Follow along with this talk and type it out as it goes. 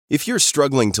If you're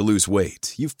struggling to lose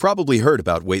weight, you've probably heard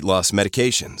about weight loss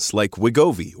medications like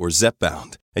Wegovy or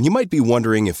Zepbound, and you might be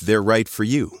wondering if they're right for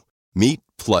you. Meet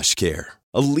PlushCare,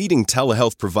 a leading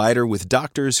telehealth provider with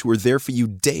doctors who are there for you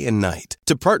day and night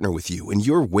to partner with you in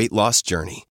your weight loss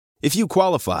journey. If you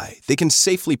qualify, they can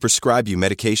safely prescribe you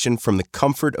medication from the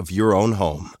comfort of your own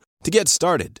home. To get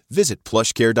started, visit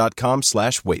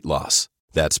plushcare.com/weightloss.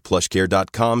 That's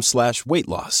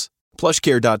plushcare.com/weightloss.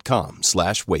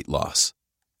 plushcare.com/weightloss.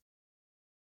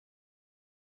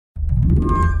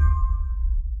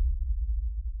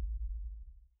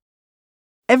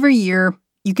 Every year,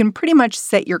 you can pretty much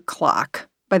set your clock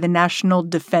by the National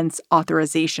Defense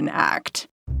Authorization Act.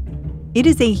 It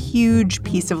is a huge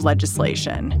piece of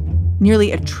legislation,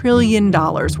 nearly $1 trillion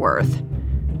worth.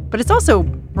 But it's also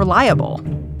reliable.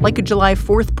 Like a July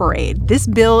 4th parade, this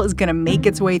bill is going to make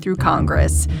its way through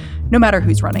Congress, no matter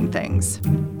who's running things.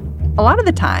 A lot of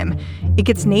the time, it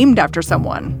gets named after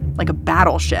someone, like a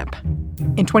battleship.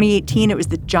 In 2018, it was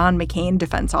the John McCain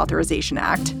Defense Authorization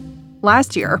Act.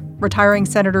 Last year, retiring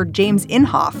Senator James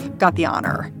Inhofe got the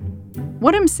honor.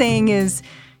 What I'm saying is,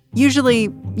 usually,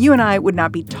 you and I would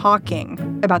not be talking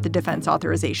about the Defense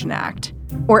Authorization Act.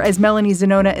 Or as Melanie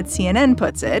Zanona at CNN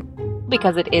puts it,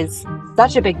 because it is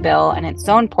such a big bill and it's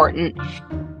so important,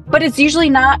 but it's usually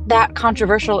not that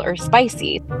controversial or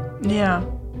spicy. Yeah.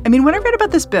 I mean, when I read about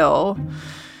this bill,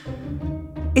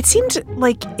 it seemed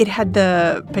like it had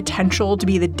the potential to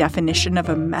be the definition of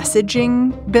a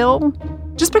messaging bill.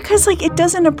 Just because, it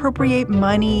doesn't appropriate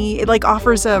money. It,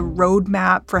 offers a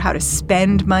roadmap for how to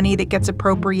spend money that gets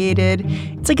appropriated.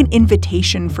 It's like an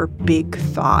invitation for big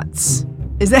thoughts.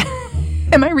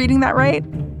 Am I reading that right?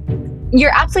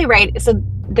 You're absolutely right. So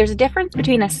there's a difference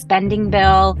between a spending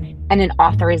bill and an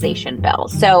authorization bill.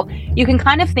 So you can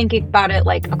kind of think about it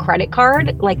like a credit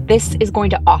card. Like, this is going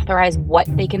to authorize what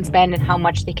they can spend and how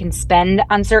much they can spend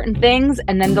on certain things.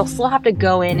 And then they'll still have to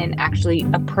go in and actually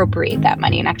appropriate that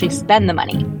money and actually spend the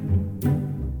money.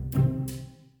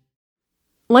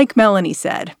 Like Melanie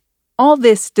said, all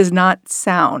this does not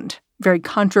sound very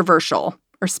controversial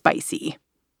or spicy.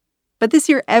 But this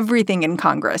year, everything in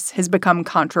Congress has become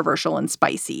controversial and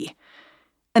spicy.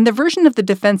 And the version of the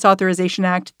Defense Authorization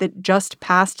Act that just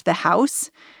passed the House,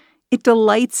 it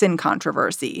delights in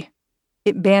controversy.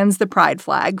 It bans the pride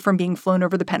flag from being flown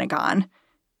over the Pentagon.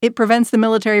 It prevents the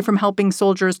military from helping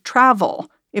soldiers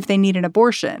travel if they need an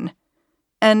abortion.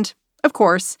 And, of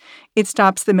course, it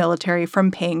stops the military from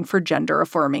paying for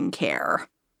gender-affirming care.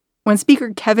 When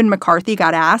Speaker Kevin McCarthy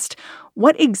got asked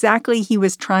what exactly he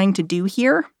was trying to do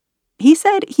here, he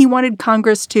said he wanted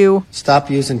Congress to stop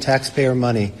using taxpayer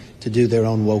money to do their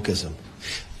own wokeism.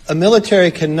 A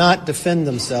military cannot defend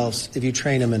themselves if you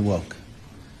train them in woke.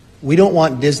 We don't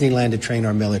want Disneyland to train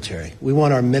our military. We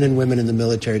want our men and women in the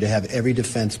military to have every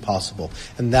defense possible.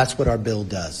 And that's what our bill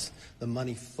does.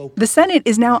 The Senate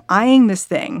is now eyeing this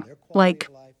thing. Like,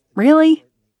 really?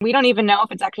 We don't even know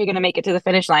if it's actually going to make it to the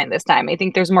finish line this time. I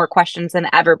think there's more questions than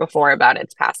ever before about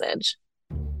its passage.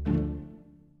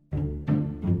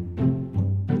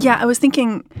 Yeah, I was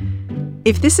thinking,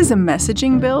 if this is a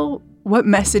messaging bill, what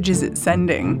message is it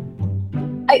sending?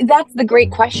 That's the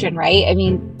great question, right? I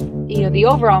mean, the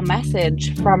overall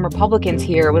message from Republicans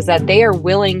here was that they are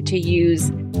willing to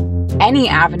use any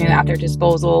avenue at their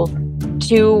disposal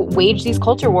to wage these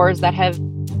culture wars that have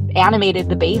animated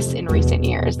the base in recent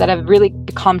years, that have really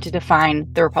come to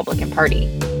define the Republican Party.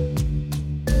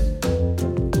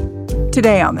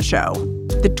 Today on the show,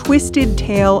 the twisted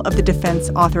tale of the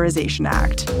Defense Authorization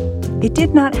Act. It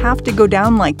did not have to go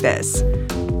down like this.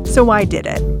 So why did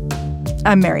it?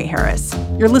 I'm Mary Harris.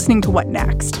 You're listening to What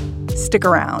Next? Stick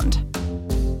around.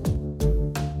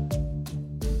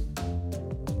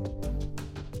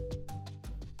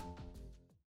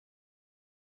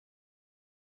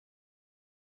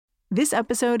 This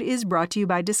episode is brought to you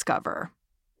by Discover.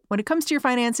 When it comes to your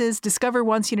finances, Discover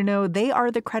wants you to know they are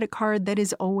the credit card that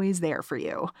is always there for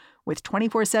you. With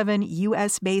 24/7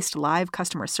 U.S.-based live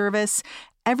customer service,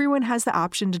 everyone has the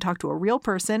option to talk to a real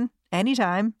person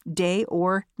anytime, day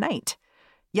or night.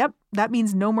 Yep, that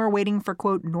means no more waiting for,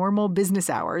 quote, normal business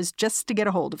hours just to get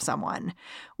a hold of someone.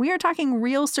 We are talking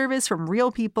real service from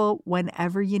real people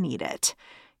whenever you need it.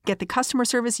 Get the customer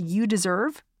service you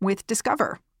deserve with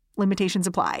Discover. Limitations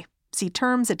apply. See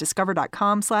terms at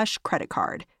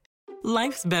discover.com/creditcard.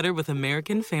 Life's better with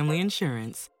American Family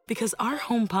Insurance because our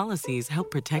home policies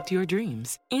help protect your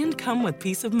dreams and come with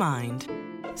peace of mind.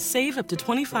 Save up to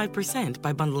 25%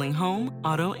 by bundling home,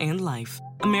 auto, and life.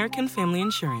 American Family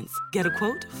Insurance. Get a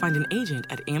quote, find an agent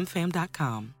at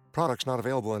amfam.com. Products not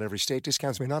available in every state.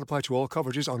 Discounts may not apply to all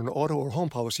coverages on an auto or home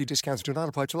policy. Discounts do not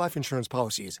apply to life insurance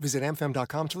policies. Visit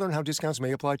amfam.com to learn how discounts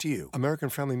may apply to you. American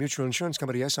Family Mutual Insurance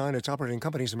Company, SI, and its operating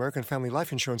companies, American Family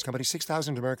Life Insurance Company,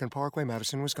 6000 American Parkway,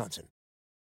 Madison, Wisconsin.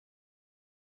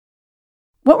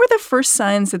 What were the first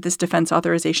signs that this Defense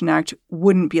Authorization Act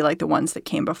wouldn't be like the ones that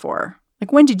came before?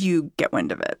 Like, when did you get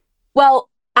wind of it? Well,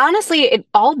 honestly, it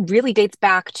all really dates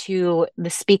back to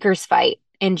the speaker's fight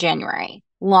in January.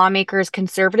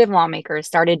 Conservative lawmakers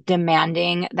started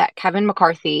demanding that Kevin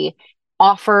McCarthy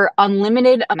offer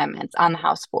unlimited amendments on the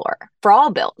House floor for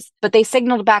all bills. But they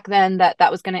signaled back then that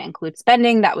that was going to include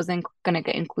spending, that was going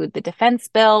to include the defense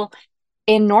bill.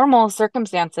 In normal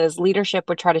circumstances, leadership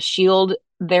would try to shield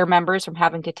their members from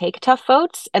having to take tough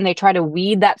votes, and they try to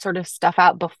weed that sort of stuff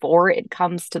out before it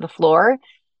comes to the floor.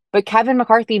 But Kevin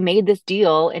McCarthy made this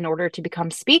deal in order to become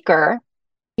speaker.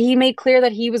 He made clear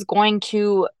that he was going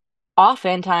to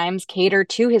oftentimes cater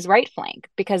to his right flank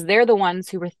because they're the ones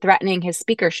who were threatening his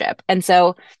speakership. And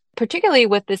so, particularly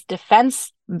with this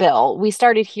defense bill, we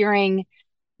started hearing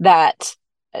that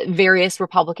various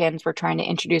Republicans were trying to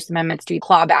introduce amendments to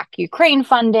claw back Ukraine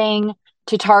funding,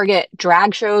 to target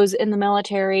drag shows in the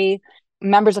military.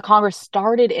 Members of Congress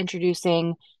started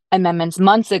introducing amendments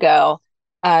months ago.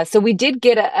 So we did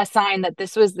get a sign that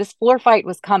this floor fight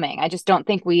was coming. I just don't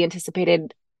think we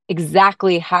anticipated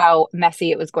exactly how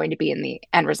messy it was going to be in the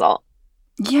end result.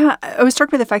 Yeah, I was struck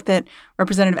by the fact that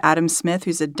Representative Adam Smith,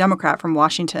 who's a Democrat from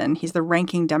Washington, he's the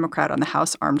ranking Democrat on the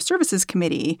House Armed Services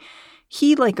Committee.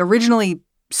 He originally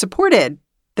supported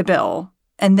the bill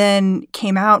and then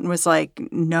came out and was like,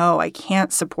 no, I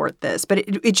can't support this. But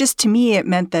it just, to me, it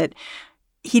meant that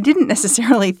he didn't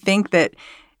necessarily think that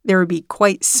there would be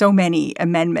quite so many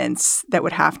amendments that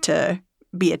would have to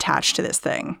be attached to this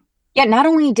thing. Yeah, not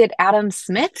only did Adam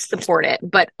Smith support it,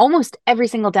 but almost every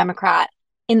single Democrat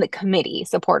in the committee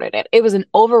supported it. It was an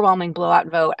overwhelming blowout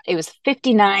vote. It was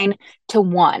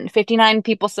 59-1. 59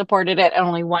 people supported it and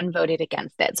only one voted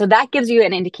against it. So that gives you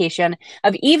an indication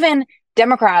of even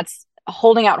Democrats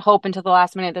holding out hope until the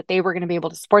last minute that they were going to be able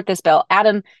to support this bill.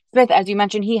 Adam Smith, as you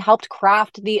mentioned, he helped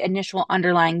craft the initial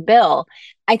underlying bill.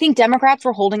 I think Democrats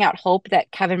were holding out hope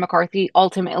that Kevin McCarthy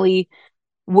ultimately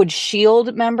would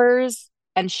shield members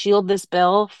and shield this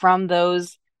bill from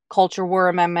those culture war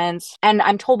amendments. And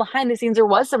I'm told behind the scenes there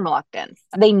was some reluctance.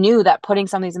 They knew that putting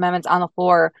some of these amendments on the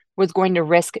floor was going to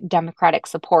risk Democratic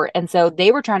support. And so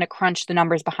they were trying to crunch the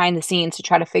numbers behind the scenes to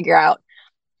try to figure out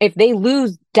if they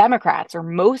lose Democrats or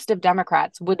most of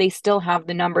Democrats, would they still have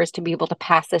the numbers to be able to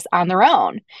pass this on their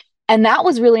own? And that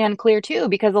was really unclear, too,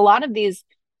 because a lot of these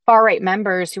far-right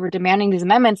members who were demanding these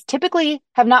amendments typically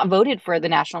have not voted for the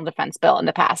national defense bill in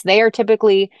the past. They are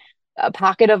typically a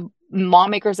pocket of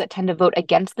lawmakers that tend to vote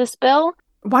against this bill.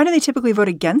 Why do they typically vote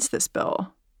against this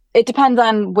bill? It depends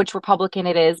on which Republican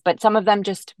it is, but some of them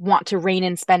just want to rein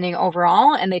in spending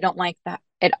overall, and they don't like that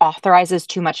it authorizes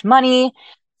too much money.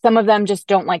 Some of them just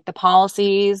don't like the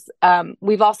policies.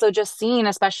 We've also just seen,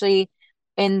 especially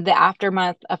in the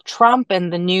aftermath of Trump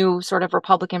and the new sort of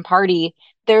Republican Party,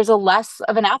 there's a less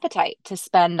of an appetite to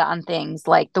spend on things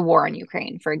like the war in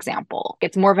Ukraine, for example.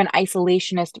 It's more of an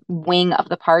isolationist wing of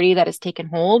the party that has taken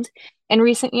hold in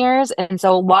recent years. And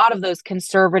so a lot of those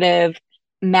conservative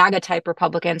MAGA-type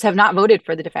Republicans have not voted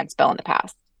for the defense bill in the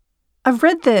past. I've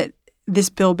read that this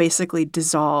bill basically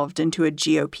dissolved into a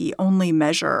GOP-only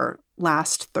measure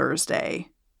last Thursday.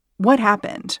 What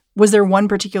happened? Was there one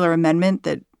particular amendment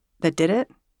that did it?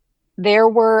 There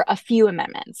were a few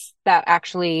amendments that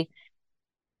actually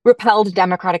repelled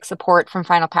Democratic support from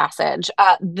final passage.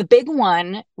 The big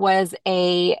one was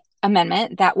a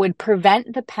amendment that would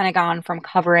prevent the Pentagon from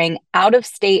covering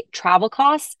out-of-state travel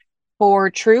costs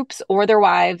for troops or their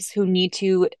wives who need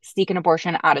to seek an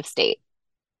abortion out of state.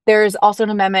 There's also an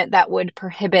amendment that would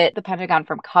prohibit the Pentagon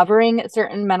from covering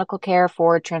certain medical care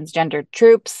for transgendered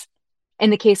troops. In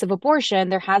the case of abortion,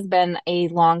 there has been a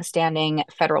longstanding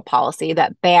federal policy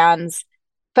that bans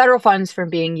federal funds from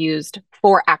being used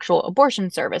for actual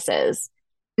abortion services.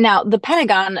 Now, the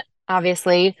Pentagon,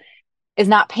 obviously, is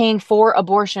not paying for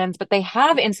abortions, but they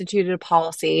have instituted a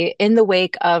policy in the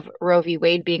wake of Roe v.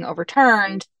 Wade being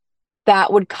overturned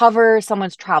that would cover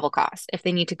someone's travel costs if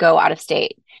they need to go out of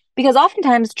state. Because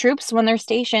oftentimes troops, when they're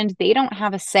stationed, they don't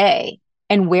have a say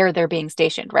in where they're being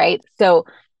stationed, right? So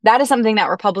that is something that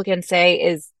Republicans say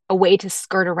is a way to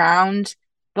skirt around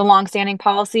the longstanding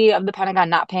policy of the Pentagon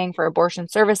not paying for abortion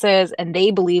services, and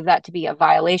they believe that to be a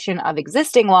violation of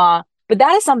existing law. But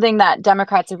that is something that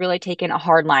Democrats have really taken a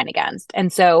hard line against.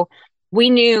 And so we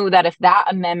knew that if that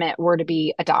amendment were to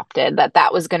be adopted,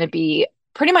 that was going to be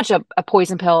pretty much a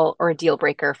poison pill or a deal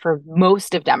breaker for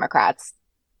most of Democrats.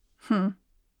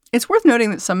 It's worth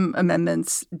noting that some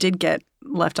amendments did get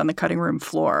left on the cutting room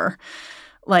floor.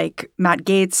 Like Matt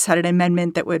Gaetz had an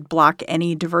amendment that would block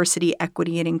any diversity,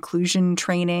 equity, and inclusion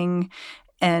training.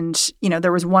 And,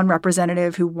 there was one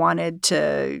representative who wanted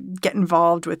to get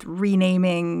involved with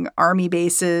renaming Army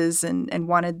bases and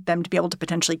wanted them to be able to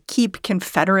potentially keep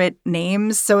Confederate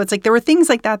names. So it's like there were things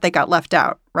like that got left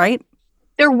out, right?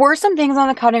 There were some things on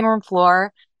the cutting room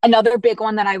floor. Another big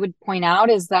one that I would point out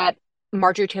is that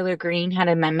Marjorie Taylor Greene had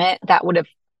an amendment that would have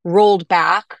rolled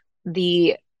back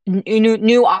the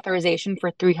new authorization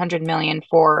for $300 million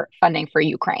for funding for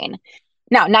Ukraine.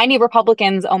 Now,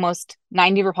 almost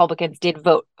 90 Republicans did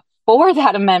vote for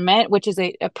that amendment, which is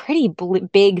a pretty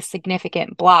big,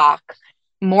 significant block,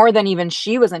 more than even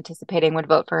she was anticipating would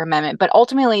vote for her amendment. But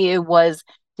ultimately, it was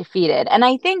defeated. And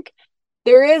I think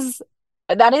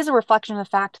that is a reflection of the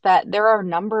fact that there are a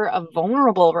number of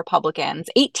vulnerable Republicans.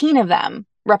 18 of them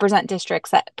represent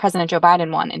districts that President Joe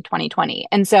Biden won in 2020.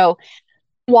 And so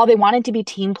while they wanted to be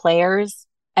team players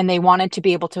and they wanted to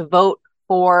be able to vote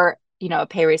for, a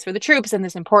pay raise for the troops and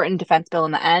this important defense bill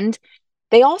in the end,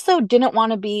 they also didn't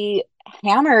want to be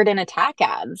hammered in attack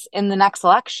ads in the next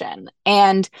election.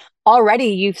 And already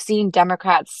you've seen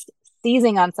Democrats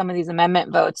seizing on some of these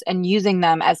amendment votes and using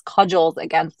them as cudgels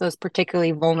against those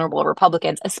particularly vulnerable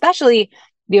Republicans, especially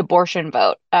the abortion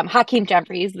vote. Hakeem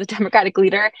Jeffries, the Democratic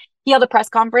leader, he held a press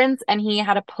conference and he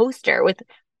had a poster with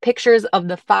pictures of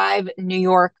the 5 New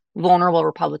York vulnerable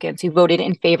Republicans who voted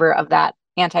in favor of that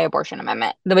anti-abortion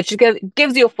amendment, which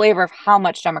gives you a flavor of how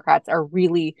much Democrats are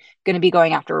really going to be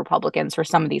going after Republicans for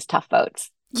some of these tough votes.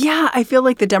 Yeah, I feel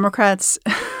like the Democrats,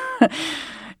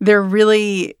 they're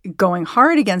really going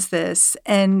hard against this.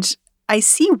 And I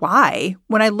see why.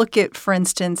 When I look at, for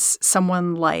instance,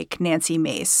 someone like Nancy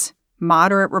Mace,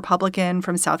 moderate Republican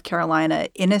from South Carolina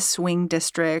in a swing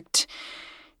district,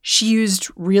 she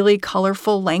used really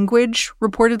colorful language,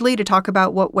 reportedly, to talk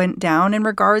about what went down in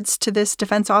regards to this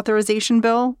defense authorization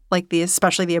bill, like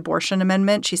especially the abortion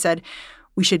amendment. She said,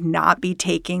 we should not be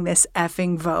taking this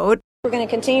effing vote. We're going to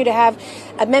continue to have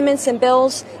amendments and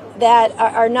bills that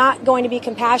are not going to be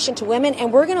compassionate to women,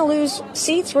 and we're going to lose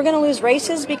seats, we're going to lose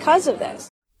races because of this.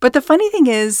 But the funny thing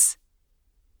is,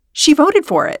 she voted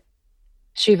for it.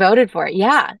 She voted for it,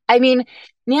 yeah. I mean,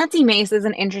 Nancy Mace is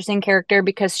an interesting character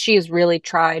because she has really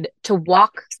tried to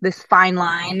walk this fine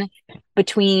line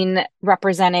between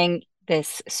representing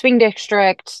this swing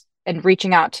district and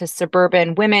reaching out to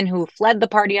suburban women who fled the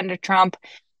party under Trump.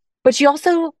 But she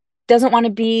also doesn't want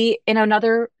to be in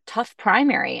another tough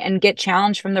primary and get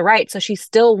challenged from the right. So she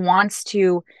still wants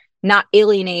to not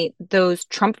alienate those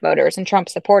Trump voters and Trump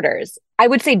supporters. I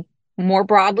would say more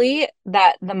broadly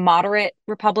that the moderate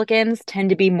Republicans tend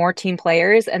to be more team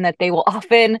players and that they will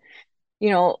often,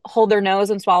 hold their nose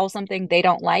and swallow something they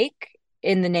don't like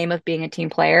in the name of being a team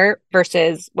player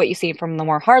versus what you see from the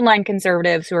more hardline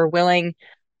conservatives who are willing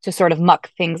to sort of muck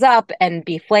things up and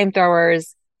be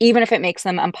flamethrowers, even if it makes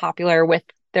them unpopular with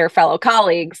their fellow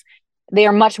colleagues. They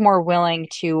are much more willing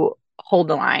to hold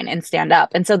the line and stand up.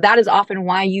 And so that is often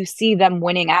why you see them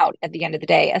winning out at the end of the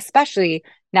day, especially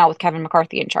now with Kevin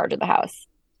McCarthy in charge of the House.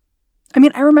 I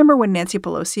mean, I remember when Nancy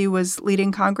Pelosi was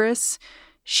leading Congress,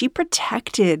 she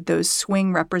protected those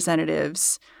swing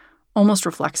representatives almost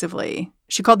reflexively.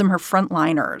 She called them her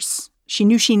frontliners. She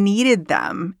knew she needed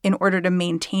them in order to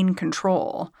maintain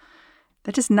control.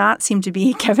 That does not seem to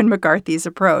be Kevin McCarthy's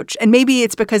approach. And maybe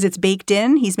it's because it's baked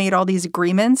in. He's made all these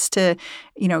agreements to,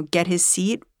 get his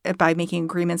seat by making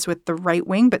agreements with the right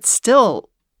wing. But still,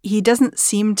 he doesn't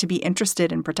seem to be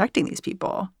interested in protecting these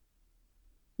people.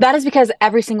 That is because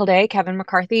every single day, Kevin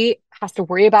McCarthy has to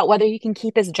worry about whether he can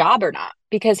keep his job or not,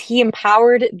 because he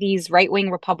empowered these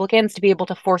right-wing Republicans to be able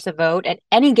to force a vote at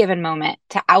any given moment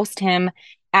to oust him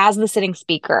as the sitting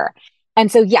speaker.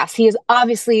 And so, yes, he is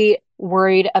obviously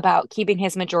worried about keeping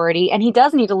his majority, and he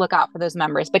does need to look out for those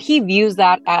members, but he views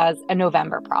that as a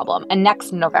November problem, a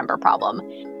next November problem.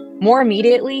 More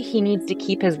immediately, he needs to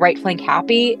keep his right flank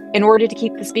happy in order to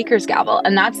keep the speaker's gavel.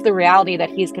 And that's the reality that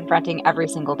he's confronting every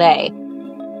single day.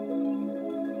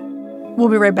 We'll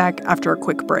be right back after a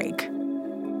quick break.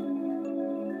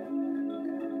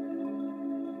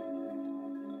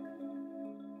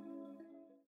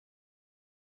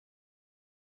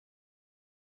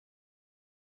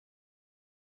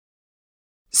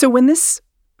 So when this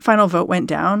final vote went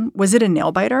down, was it a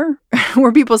nail biter?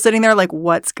 Were people sitting there like,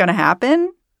 what's going to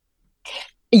happen?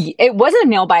 It wasn't a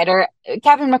nail biter.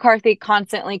 Kevin McCarthy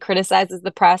constantly criticizes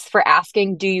the press for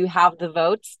asking, do you have the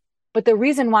votes? But the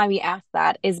reason why we ask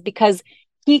that is because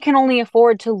he can only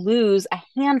afford to lose a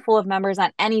handful of members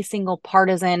on any single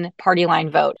partisan party line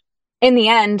vote. In the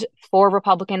end, 4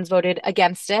 Republicans voted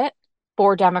against it.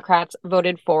 4 Democrats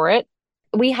voted for it.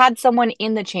 We had someone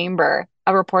in the chamber,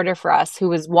 a reporter for us, who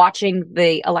was watching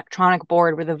the electronic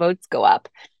board where the votes go up.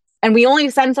 And we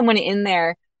only send someone in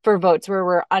there for votes where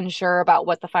we're unsure about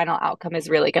what the final outcome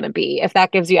is really going to be, if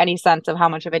that gives you any sense of how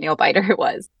much of a nail biter it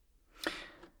was.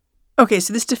 Okay,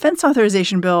 so this defense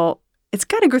authorization bill, it's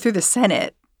got to go through the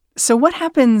Senate. So what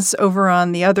happens over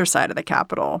on the other side of the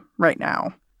Capitol right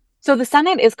now? So the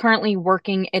Senate is currently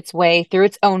working its way through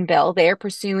its own bill. They are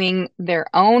pursuing their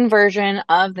own version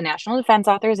of the National Defense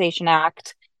Authorization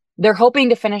Act. They're hoping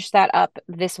to finish that up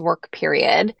this work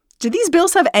period. Do these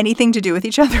bills have anything to do with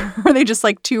each other? Or are they just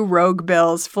like 2 rogue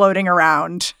bills floating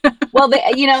around? Well,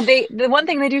 the one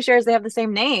thing they do share is they have the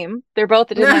same name. They're both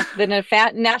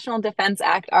the National Defense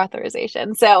Act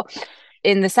authorization. So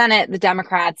in the Senate, the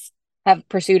Democrats have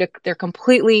pursued their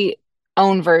completely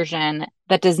own version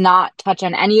that does not touch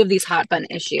on any of these hot button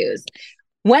issues.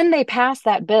 When they pass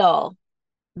that bill,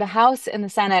 the House and the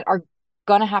Senate are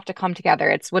going to have to come together.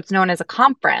 It's what's known as a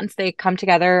conference. They come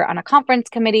together on a conference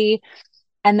committee,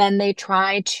 and then they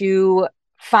try to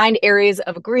find areas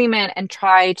of agreement and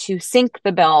try to sync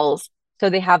the bills so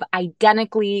they have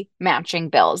identically matching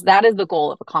bills. That is the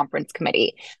goal of a conference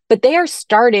committee. But they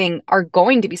are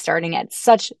going to be starting at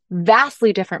such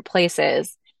vastly different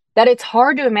places that it's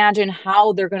hard to imagine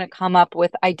how they're going to come up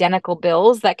with identical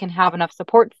bills that can have enough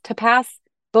support to pass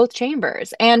both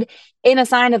chambers. And in a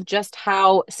sign of just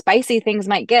how spicy things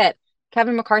might get,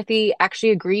 Kevin McCarthy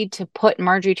actually agreed to put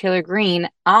Marjorie Taylor Greene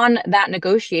on that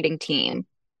negotiating team.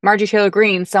 Marjorie Taylor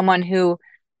Greene, someone who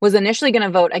was initially going to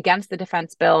vote against the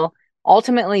defense bill,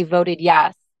 ultimately voted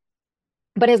yes,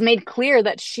 but has made clear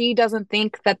that she doesn't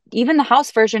think that even the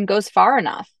House version goes far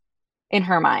enough in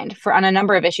her mind on a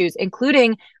number of issues,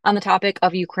 including on the topic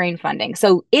of Ukraine funding.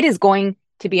 So it is going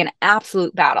to be an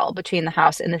absolute battle between the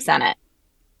House and the Senate.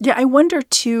 Yeah, I wonder,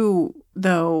 too,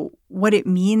 though, what it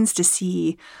means to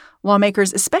see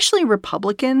lawmakers, especially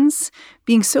Republicans,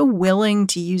 being so willing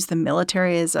to use the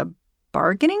military as a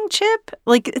bargaining chip.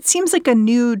 Like, it seems like a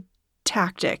new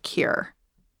tactic here.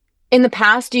 In the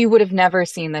past, you would have never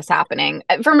seen this happening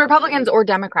from Republicans or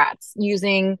Democrats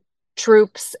using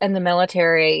troops and the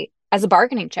military as a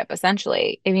bargaining chip,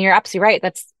 essentially. I mean, you're absolutely right.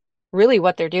 That's really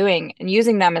what they're doing, and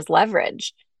using them as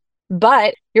leverage.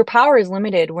 But your power is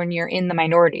limited when you're in the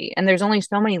minority, and there's only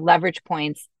so many leverage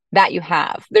points that you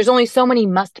have. There's only so many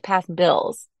must-pass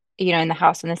bills, in the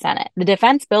House and the Senate, the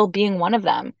defense bill being one of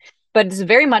them. But it's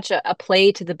very much a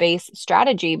play to the base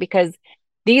strategy, because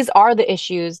these are the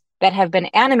issues that have been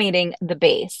animating the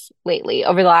base lately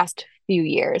over the last few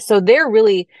years. So they're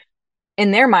really,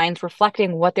 in their minds,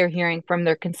 reflecting what they're hearing from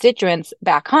their constituents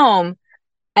back home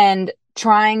and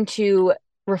trying to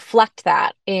reflect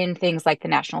that in things like the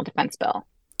National Defense Bill.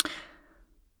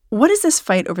 What does this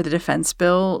fight over the defense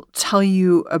bill tell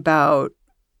you about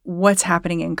what's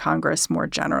happening in Congress more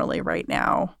generally right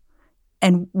now?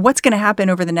 And what's going to happen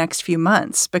over the next few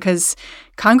months? Because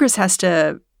Congress has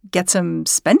to get some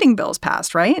spending bills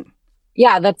passed, right?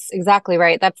 Yeah, that's exactly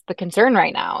right. That's the concern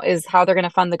right now, is how they're going to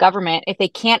fund the government if they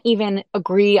can't even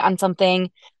agree on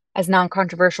something as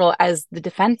non-controversial as the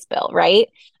defense bill, right?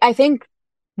 I think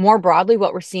more broadly,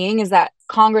 what we're seeing is that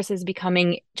Congress is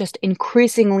becoming just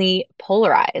increasingly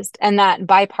polarized, and that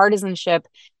bipartisanship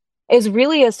is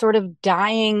really a sort of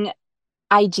dying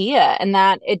idea, and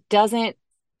that it doesn't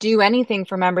do anything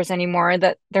for members anymore,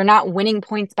 that they're not winning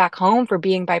points back home for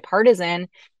being bipartisan,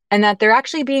 and that they're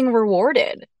actually being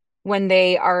rewarded when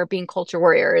they are being culture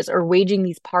warriors or waging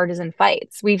these partisan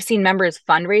fights. We've seen members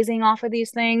fundraising off of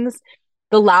these things.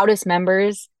 The loudest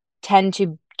members tend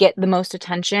to get the most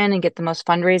attention and get the most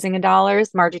fundraising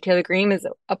dollars. Marjorie Taylor Greene is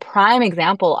a prime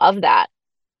example of that.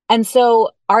 And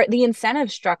so the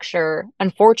incentive structure,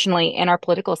 unfortunately, in our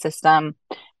political system,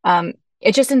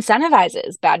 it just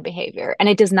incentivizes bad behavior, and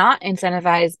it does not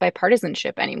incentivize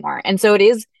bipartisanship anymore. And so it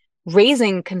is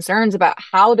raising concerns about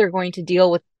how they're going to deal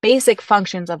with basic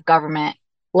functions of government,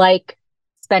 like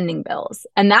spending bills.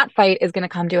 And that fight is going to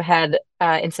come to a head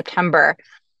in September.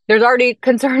 There's already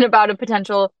concern about a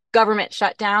potential government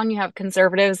shutdown. You have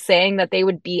conservatives saying that they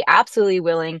would be absolutely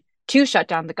willing to shut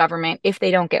down the government if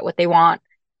they don't get what they want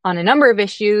on a number of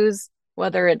issues,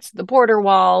 whether it's the border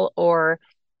wall or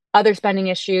other spending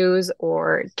issues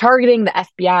or targeting the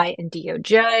FBI and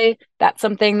DOJ. That's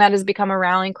something that has become a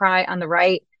rallying cry on the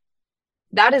right.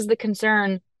 That is the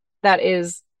concern that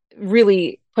is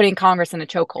really putting Congress in a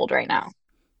chokehold right now.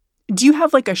 Do you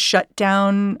have like a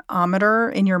shutdown-ometer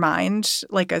in your mind,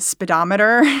 like a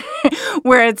speedometer,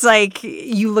 where it's like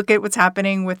you look at what's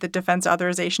happening with the Defense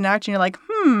Authorization Act and you're like,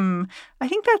 I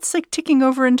think that's like ticking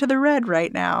over into the red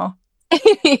right now?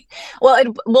 Well,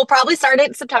 we'll probably start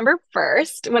it September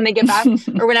 1st when they get back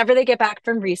or whenever they get back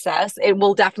from recess. It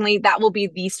will definitely, that will be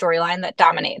the storyline that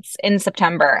dominates in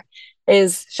September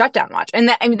is shutdown watch. And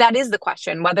that is the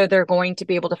question, whether they're going to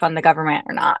be able to fund the government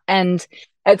or not. And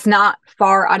it's not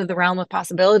far out of the realm of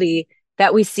possibility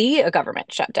that we see a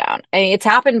government shutdown. I mean, it's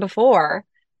happened before.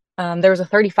 There was a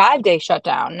 35-day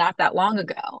shutdown not that long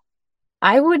ago.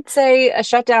 I would say a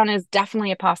shutdown is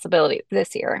definitely a possibility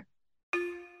this year.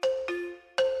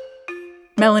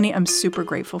 Melanie, I'm super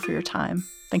grateful for your time.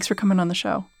 Thanks for coming on the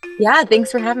show. Yeah,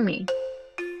 thanks for having me.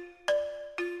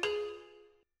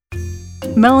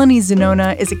 Melanie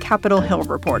Zanona is a Capitol Hill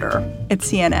reporter at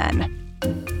CNN.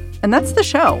 And that's the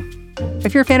show.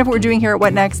 If you're a fan of what we're doing here at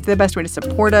What Next, the best way to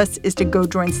support us is to go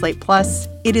join Slate Plus.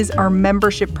 It is our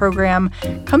membership program.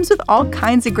 Comes with all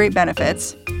kinds of great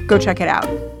benefits. Go check it out.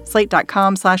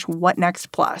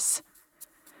 Slate.com/whatnextplus.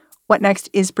 What Next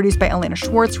is produced by Elena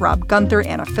Schwartz, Rob Gunther,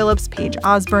 Anna Phillips, Paige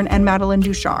Osborne, and Madeline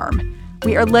Ducharme.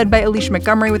 We are led by Alicia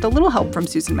Montgomery with a little help from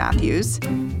Susan Matthews.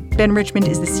 Ben Richmond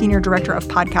is the Senior Director of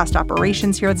Podcast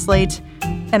Operations here at Slate.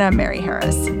 And I'm Mary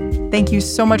Harris. Thank you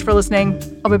so much for listening.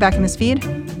 I'll be back in this feed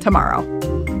tomorrow.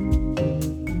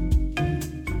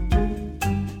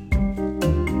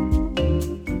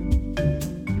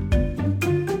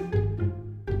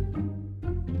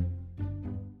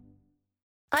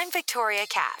 I'm Victoria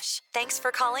Cash. Thanks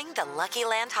for calling the Lucky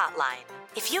Land Hotline.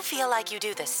 If you feel like you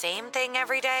do the same thing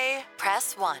every day,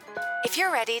 press 1. If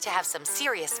you're ready to have some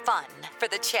serious fun for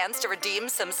the chance to redeem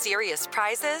some serious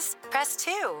prizes, press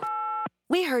 2.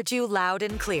 We heard you loud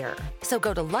and clear. So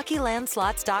go to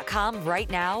LuckyLandSlots.com right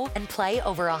now and play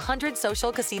over 100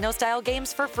 social casino-style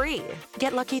games for free.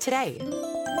 Get lucky today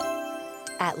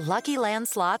at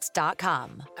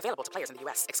LuckyLandSlots.com. Available to players in the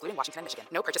U.S., excluding Washington and Michigan.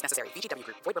 No purchase necessary. VGW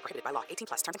Group. Void where prohibited by law. 18+.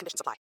 Terms and conditions apply.